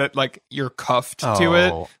aware that like you're cuffed to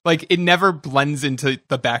it. Like it never blends into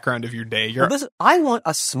the background of your day. I want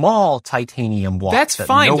a small titanium watch. That's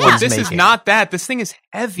fine, but this is not that. This thing is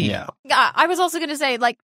heavy. Yeah, I was also going to say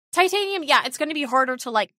like. Titanium, it's going to be harder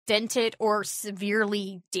to like dent it or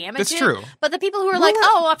severely damage it. That's true. But the people who are like,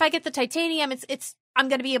 oh, if I get the titanium, I'm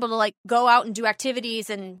going to be able to like go out and do activities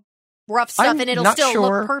and rough stuff and it'll still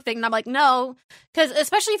look perfect. And I'm like, no, because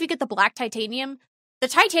especially if you get the black titanium, the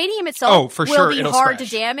titanium itself will be hard to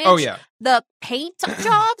damage. Oh yeah. The paint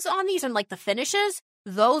jobs on these and like the finishes,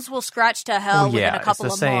 those will scratch to hell within a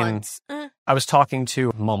couple of months. I was talking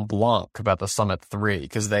to Montblanc about the Summit 3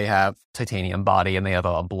 because they have titanium body and they have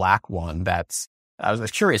a black one I was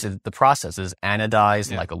curious if the process is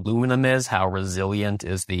anodized like aluminum is, how resilient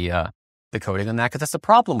is the coating on that? Because that's the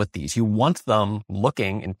problem with these. You want them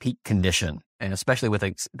looking in peak condition, and especially with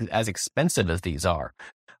as expensive as these are.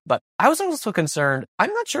 But I was also concerned,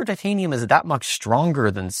 I'm not sure titanium is that much stronger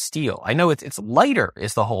than steel. I know it's lighter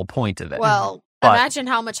is the whole point of it. Well, imagine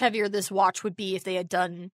how much heavier this watch would be if they had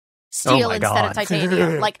done steel instead of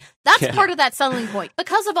titanium. Like, that's part of that selling point.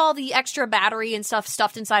 Because of all the extra battery and stuff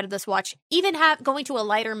stuffed inside of this watch, even going to a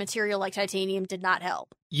lighter material like titanium did not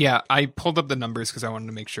help. Yeah, I pulled up the numbers because I wanted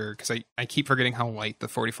to make sure, because I keep forgetting how light the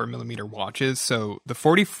 44 millimeter watch is. So the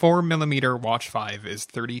 44 millimeter Watch 5 is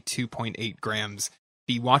 32.8 grams.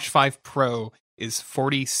 The Watch 5 Pro is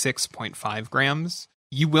 46.5 grams.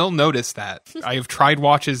 You will notice that. I have tried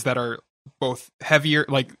watches that are both heavier,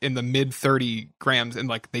 like in the mid 30 grams, and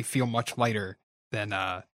like they feel much lighter than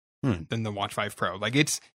the Watch 5 Pro. Like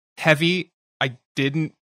it's heavy. I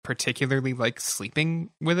didn't particularly like sleeping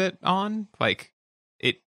with it on. Like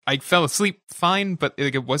I fell asleep fine, but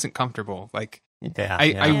like it wasn't comfortable. Like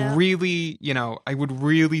I really, I would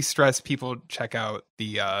really stress people check out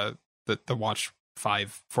the Watch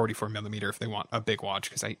 5 44 millimeter if they want a big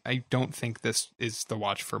watch, because I don't think this is the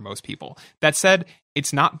watch for most people. That said,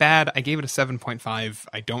 it's not bad. I gave it a 7.5.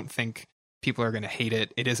 I don't think people are going to hate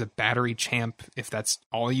it. It is a battery champ. If that's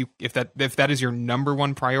all if that is your number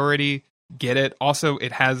one priority, get it. Also,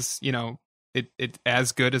 it has, it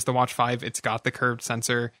as good as the Watch 5. It's got the curved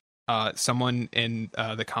sensor. Someone in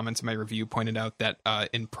the comments of my review pointed out that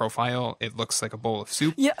in profile, it looks like a bowl of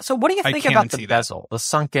soup. Yeah. So what do you think about the bezel, the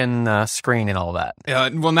sunken screen and all that?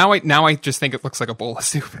 Well, now I just think it looks like a bowl of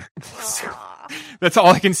soup. That's all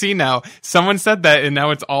I can see now. Someone said that, and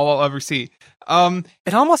now it's all I'll ever see.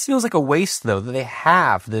 It almost feels like a waste, though, that they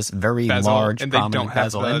have this very large and prominent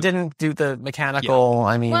bezel and didn't do the mechanical. Yeah.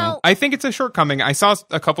 I mean, I think it's a shortcoming. I saw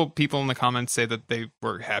a couple people in the comments say that they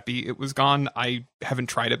were happy it was gone. I haven't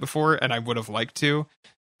tried it before, and I would have liked to.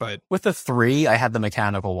 But with the 3, I had the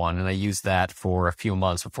mechanical one, and I used that for a few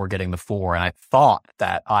months before getting the 4, and I thought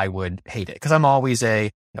that I would hate it because I'm always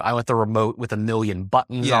I want the remote with a million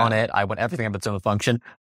buttons on it. I want everything of its own function.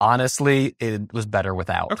 Honestly, it was better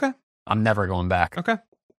without. Okay. I'm never going back. Okay.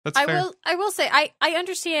 That's fair. I will say, I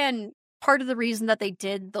understand part of the reason that they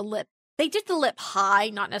did the lip. They did the lip high,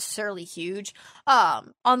 not necessarily huge,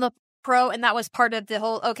 on the Pro, and that was part of the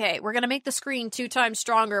whole, okay, we're going to make the screen 2 times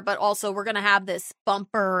stronger, but also we're going to have this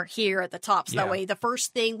bumper here at the top. So that way, the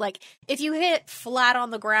first thing, like, if you hit flat on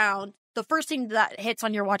the ground, the first thing that hits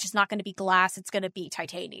on your watch is not going to be glass, it's going to be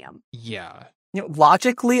titanium. Yeah.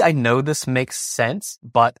 Logically, I know this makes sense,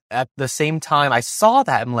 but at the same time, I saw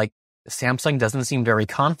that, I'm like, Samsung doesn't seem very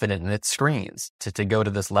confident in its screens to go to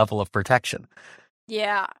this level of protection.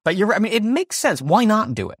 Yeah. But you're right. I mean, it makes sense. Why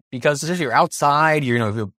not do it? Because if you're outside,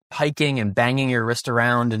 you're hiking and banging your wrist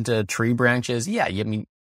around into tree branches,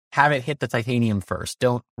 have it hit the titanium first.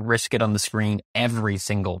 Don't risk it on the screen every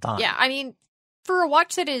single time. Yeah, I mean, for a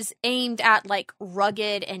watch that is aimed at like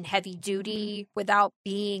rugged and heavy duty without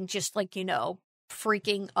being just like,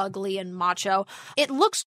 freaking ugly and macho, it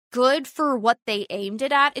looks good for what they aimed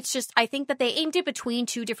it at. It's just, I think that they aimed it between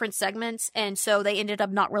two different segments, and so they ended up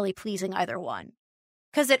not really pleasing either one.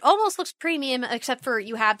 Because it almost looks premium, except for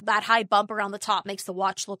you have that high bump around the top, makes the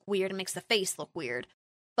watch look weird and makes the face look weird.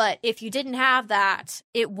 But if you didn't have that,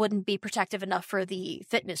 it wouldn't be protective enough for the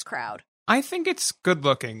fitness crowd. I think it's good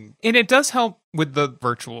looking. And it does help with the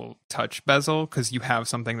virtual touch bezel, because you have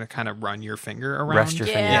something to kind of run your finger around. Rest your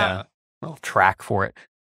finger. Yeah. A little track for it.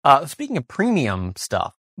 Speaking of premium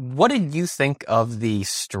stuff, what did you think of the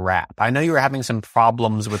strap? I know you were having some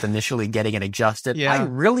problems with initially getting it adjusted. Yeah. I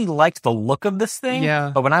really liked the look of this thing.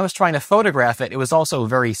 Yeah. But when I was trying to photograph it, it was also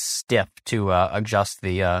very stiff to adjust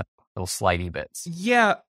the little slidey bits.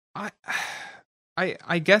 Yeah.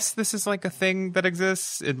 I guess this is like a thing that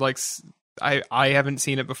exists. It I haven't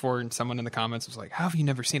seen it before, and someone in the comments was like, "How have you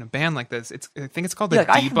never seen a band like this?" I think it's called the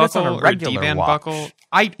D buckle or D band buckle.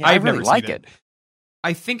 I've really never like seen it.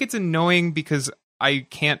 I think it's annoying because I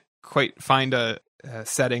can't quite find a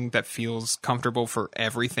setting that feels comfortable for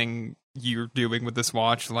everything you're doing with this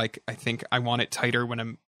watch. Like, I think I want it tighter when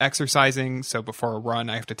I'm exercising, so before a run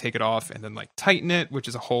I have to take it off and then like tighten it, which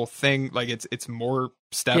is a whole thing. Like it's more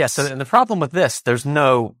steps. Yeah, so and the problem with this, there's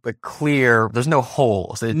no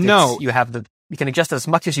holes. You can adjust it as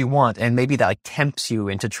much as you want, and maybe that like tempts you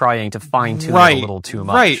into trying to fine tune it a little too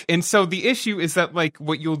much. Right. And so the issue is that like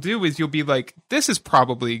what you'll do is you'll be like, this is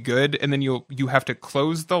probably good, and then you have to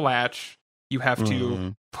close the latch, you have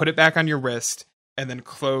to put it back on your wrist, and then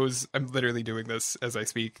close, I'm literally doing this as I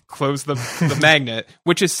speak, close the magnet,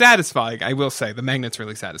 which is satisfying, I will say. The magnet's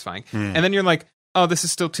really satisfying. And then you're like, oh, this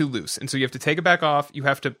is still too loose. And so you have to take it back off, you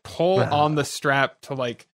have to pull on the strap to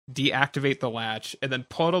like deactivate the latch, and then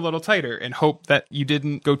pull it a little tighter and hope that you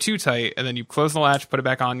didn't go too tight, and then you close the latch, put it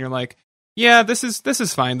back on, you're like, yeah, this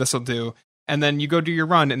is fine, this'll do. And then you go do your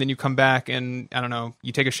run, and then you come back and, I don't know,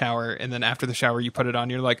 you take a shower, and then after the shower you put it on,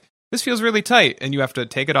 you're like, this feels really tight, and you have to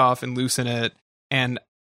take it off and loosen it. And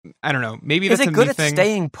I don't know, maybe that's a new thing. Is it good at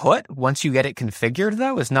staying put once you get it configured,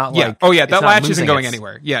 though? It's not like... that latch isn't going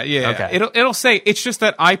anywhere. Yeah. Okay. It'll say, it's just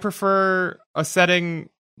that I prefer a setting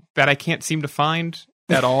that I can't seem to find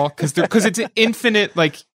at all, because it's infinite,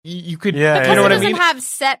 like, you could... you know what I mean? Because it doesn't have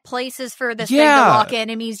set places for this thing to lock in.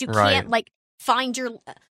 It means you can't, like, find your...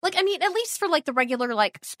 Like, I mean, at least for, like, the regular,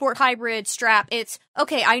 like, sport hybrid strap, it's,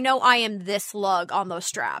 okay, I know I am this lug on the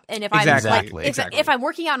strap. And if if I'm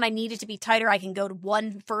working out and I need it to be tighter, I can go to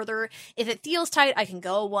one further. If it feels tight, I can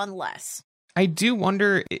go one less. I do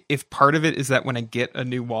wonder if part of it is that when I get a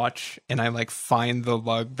new watch and I, like, find the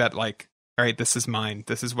lug that, like, all right, this is mine,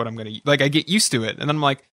 this is what I'm going to... Like, I get used to it. And then I'm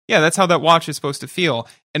like, yeah, that's how that watch is supposed to feel.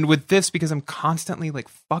 And with this, because I'm constantly, like,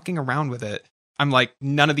 fucking around with it, I'm like,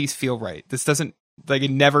 none of these feel right. This doesn't... Like,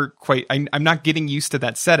 it never quite... I'm not getting used to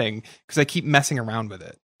that setting because I keep messing around with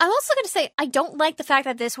it. I'm also going to say, I don't like the fact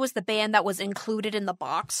that this was the band that was included in the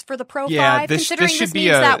box for the Pro 5, considering this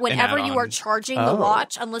means that whenever you are charging the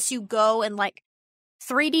watch, unless you go and, like,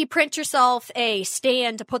 3D print yourself a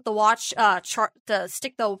stand to put the watch, to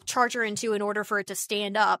stick the charger into in order for it to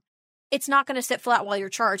stand up, it's not going to sit flat while you're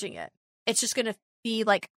charging it. It's just going to be,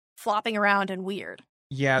 like, flopping around and weird.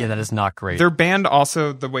 Yeah, that is not great. Their band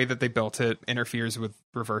also, the way that they built it, interferes with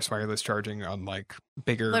reverse wireless charging on like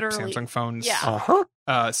bigger Samsung phones.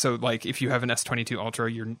 Yeah. So like if you have an S22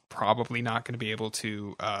 Ultra, you're probably not going to be able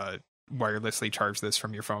to wirelessly charge this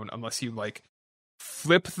from your phone unless you like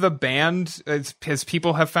flip the band. As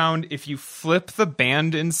people have found, if you flip the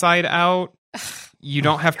band inside out, you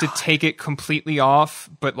don't have to take it completely off,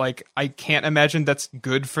 but like I can't imagine that's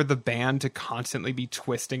good for the band to constantly be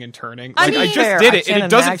twisting and turning. Like I just did it, and it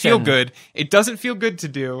doesn't feel good. It doesn't feel good to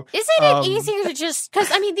do. Isn't it easier to just,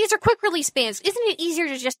 because I mean these are quick release bands? Isn't it easier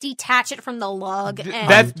to just detach it from the lug?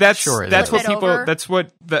 That's what people. That's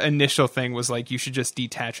what the initial thing was like. You should just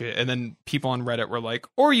detach it, and then people on Reddit were like,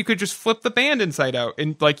 or you could just flip the band inside out,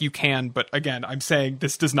 and like you can. But again, I'm saying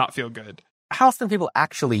this does not feel good. How often are people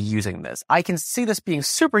actually using this? I can see this being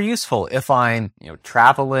super useful if I'm,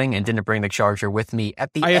 traveling and didn't bring the charger with me.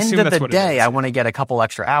 At the end of the day, I want to get a couple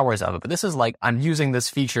extra hours of it. But this is like I'm using this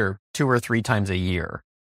feature 2 or 3 times a year.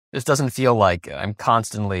 This doesn't feel like I'm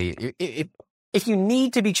constantly... If you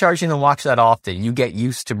need to be charging the watch that often, you get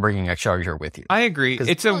used to bringing a charger with you. I agree.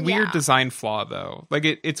 It's a weird design flaw, though. Like,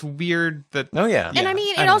 it's weird that... Oh, yeah. And I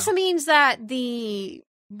mean, it also means that the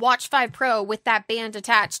Watch 5 Pro with that band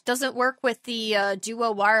attached doesn't work with the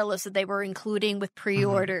Duo wireless that they were including with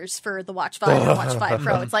pre-orders for the Watch 5 and Watch 5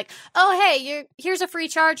 Pro. It's like, oh, hey, here's a free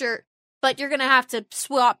charger, but you're going to have to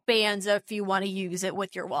swap bands if you want to use it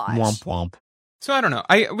with your watch. Womp womp. So I don't know.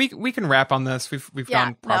 We can wrap on this. We've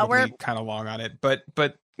gone probably kind of long on it, but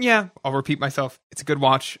yeah, I'll repeat myself. It's a good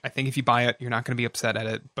watch. I think if you buy it, you're not going to be upset at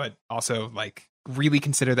it, but also like really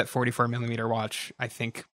consider that 44 millimeter watch. I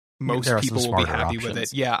think most people will be happy with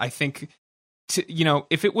it. Yeah, I think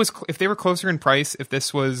if they were closer in price, if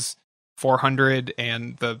this was 400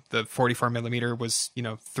 and the 44 millimeter was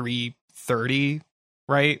 $330,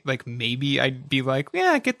 right? Like maybe I'd be like,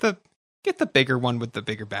 yeah, get the bigger one with the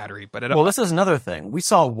bigger battery. But this is another thing. We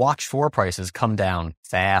saw Watch 4 prices come down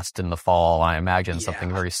fast in the fall. I imagine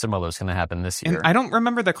something very similar is going to happen this year. And I don't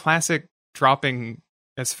remember the Classic dropping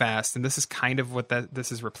as fast, and this is kind of what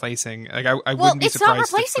this is replacing. Like I wouldn't be surprised.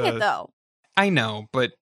 It's not replacing it though. I know,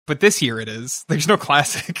 but this year it is. There's no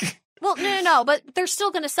Classic. Well, no, but they're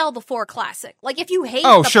still going to sell the 4 Classic. Like if you hate,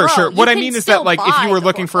 sure. What I mean is that like if you were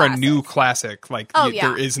looking for a new Classic, like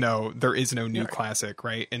there is no new Classic,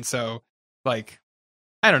 right? And so like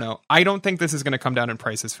I don't know. I don't think this is going to come down in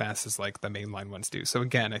price as fast as like the mainline ones do. So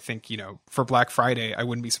again, I think for Black Friday, I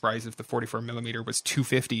wouldn't be surprised if the 44 millimeter was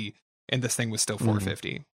 $250 and this thing was still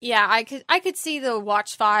 $450. Yeah, I could see the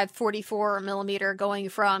Watch 5 44 millimeter going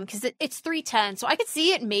from, because it's $310, so I could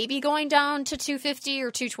see it maybe going down to $250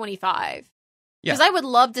 or $225. Because I would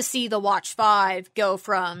love to see the Watch 5 go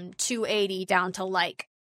from $280 down to like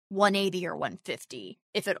 $180 or $150,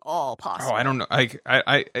 if at all possible. Oh, I don't know.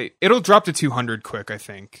 I it'll drop to $200 quick, I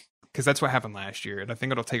think, because that's what happened last year, and I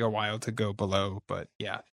think it'll take a while to go below. But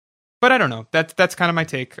yeah. But I don't know. That's kind of my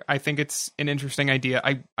take. I think it's an interesting idea.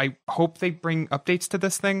 I hope they bring updates to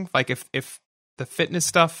this thing. Like if the fitness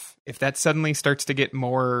stuff, if that suddenly starts to get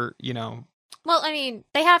more, Well, I mean,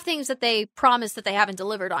 they have things that they promised that they haven't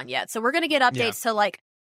delivered on yet. So we're going to get updates to like,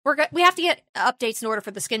 we have to get updates in order for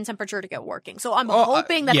the skin temperature to get working. So I'm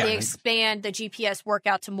hoping that they expand the GPS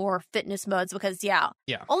workout to more fitness modes because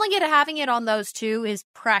only having it on those two is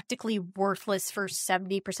practically worthless for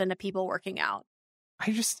 70% of people working out.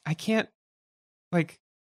 I can't like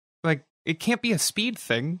it can't be a speed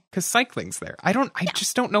thing because cycling's there. I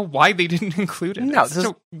just don't know why they didn't include it. No, this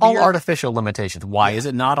is all artificial limitations. Why is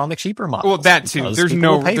it not on the cheaper models? Well, that too. Because there's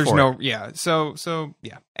no. Yeah. So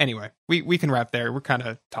yeah. Anyway, we can wrap there. We're kind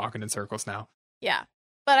of talking in circles now. Yeah,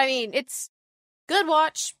 but I mean, it's good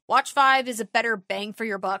watch. Watch 5 is a better bang for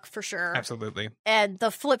your buck for sure. Absolutely. And the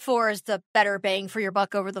Flip 4 is the better bang for your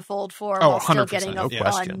buck over the Fold 4 while still 100%, getting a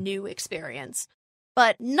fun new experience.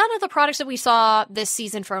 But none of the products that we saw this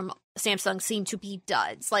season from Samsung seem to be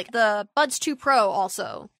duds. Like the Buds 2 Pro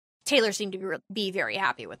also, Taylor seemed to be very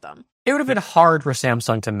happy with them. It would have been hard for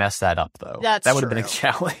Samsung to mess that up, though. That would have been a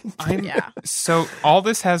challenge. So all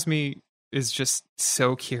this has me is just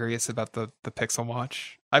so curious about the Pixel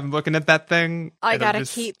Watch. I'm looking at that thing. I gotta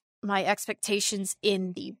keep my expectations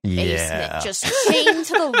in the basement. Just chained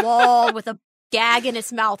to the wall with a gag in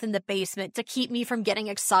its mouth in the basement to keep me from getting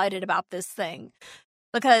excited about this thing.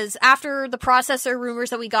 Because after the processor rumors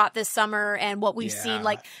that we got this summer and what we've seen,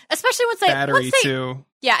 like especially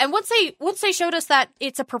once they showed us that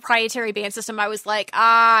it's a proprietary band system, I was like,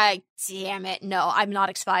 damn it, no, I'm not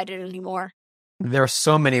excited anymore. There are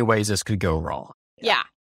so many ways this could go wrong. Yeah.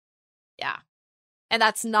 And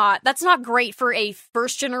that's not great for a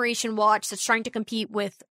first generation watch that's trying to compete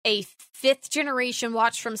with a 5th generation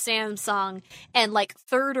watch from Samsung and like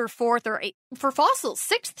 3rd or 4th or 8th, for Fossil,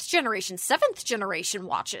 6th generation, 7th generation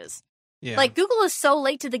watches. Yeah. Like Google is so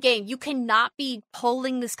late to the game. You cannot be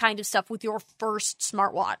pulling this kind of stuff with your first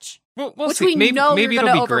smartwatch. We'll which see. Maybe it'll be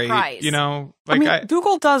overprice. Great. Like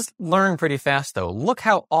Google does learn pretty fast though. Look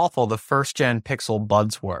how awful the first gen Pixel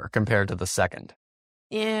Buds were compared to the second.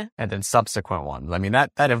 Yeah. And then subsequent ones. I mean,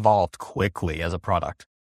 that evolved quickly as a product.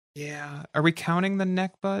 Yeah. Are we counting the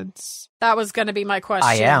neck buds? That was going to be my question.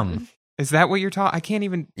 I am. Is that what you're talking? I can't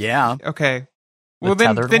even. Yeah. Okay. Well,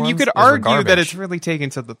 then you could argue that it's really taken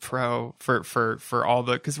to the Pro for all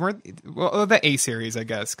the, because the A series, I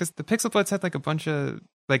guess, because the Pixel Buds had like a bunch of,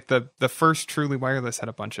 like the first truly wireless had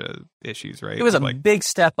a bunch of issues, right? It was a big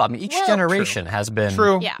step up. I mean, each generation has been,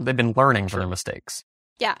 they've been learning from their mistakes.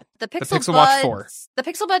 Yeah, the Pixel Buds, Watch 4. The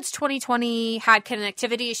Pixel Buds 2020 had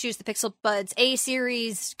connectivity issues. The Pixel Buds A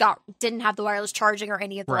series didn't have the wireless charging or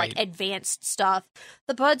any of the like advanced stuff.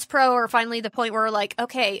 The Buds Pro are finally the point where we're like,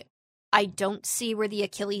 okay, I don't see where the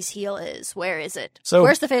Achilles heel is. Where is it? So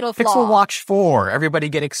where's the fatal flaw? Pixel Watch 4. Everybody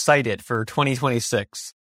get excited for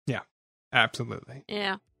 2026. Yeah, absolutely.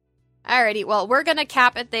 Yeah. Alrighty, well, we're going to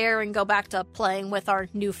cap it there and go back to playing with our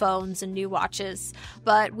new phones and new watches.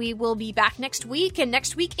 But we will be back next week, and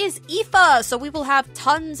next week is IFA, so we will have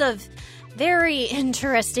tons of very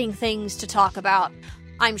interesting things to talk about,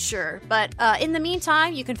 I'm sure. But in the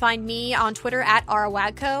meantime, you can find me on Twitter at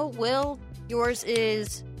 @RWagco. Will, yours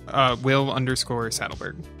is...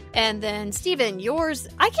 Will_Saddleberg. And then, Steven, yours...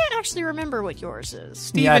 I can't actually remember what yours is.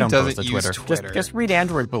 Steven I don't doesn't post to use Twitter. Just read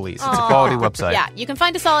Android Police. It's a quality website. Yeah, you can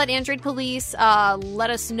find us all at Android Police. Let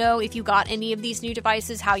us know if you got any of these new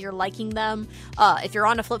devices, how you're liking them. If you're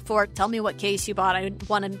on a Flip 4, tell me what case you bought. I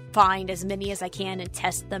want to find as many as I can and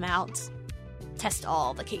test them out. Test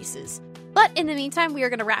all the cases. But in the meantime, we are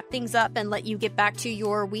going to wrap things up and let you get back to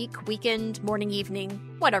your week, weekend, morning, evening,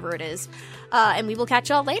 whatever it is. And we will catch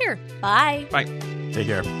y'all later. Bye. Bye. Take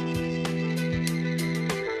care.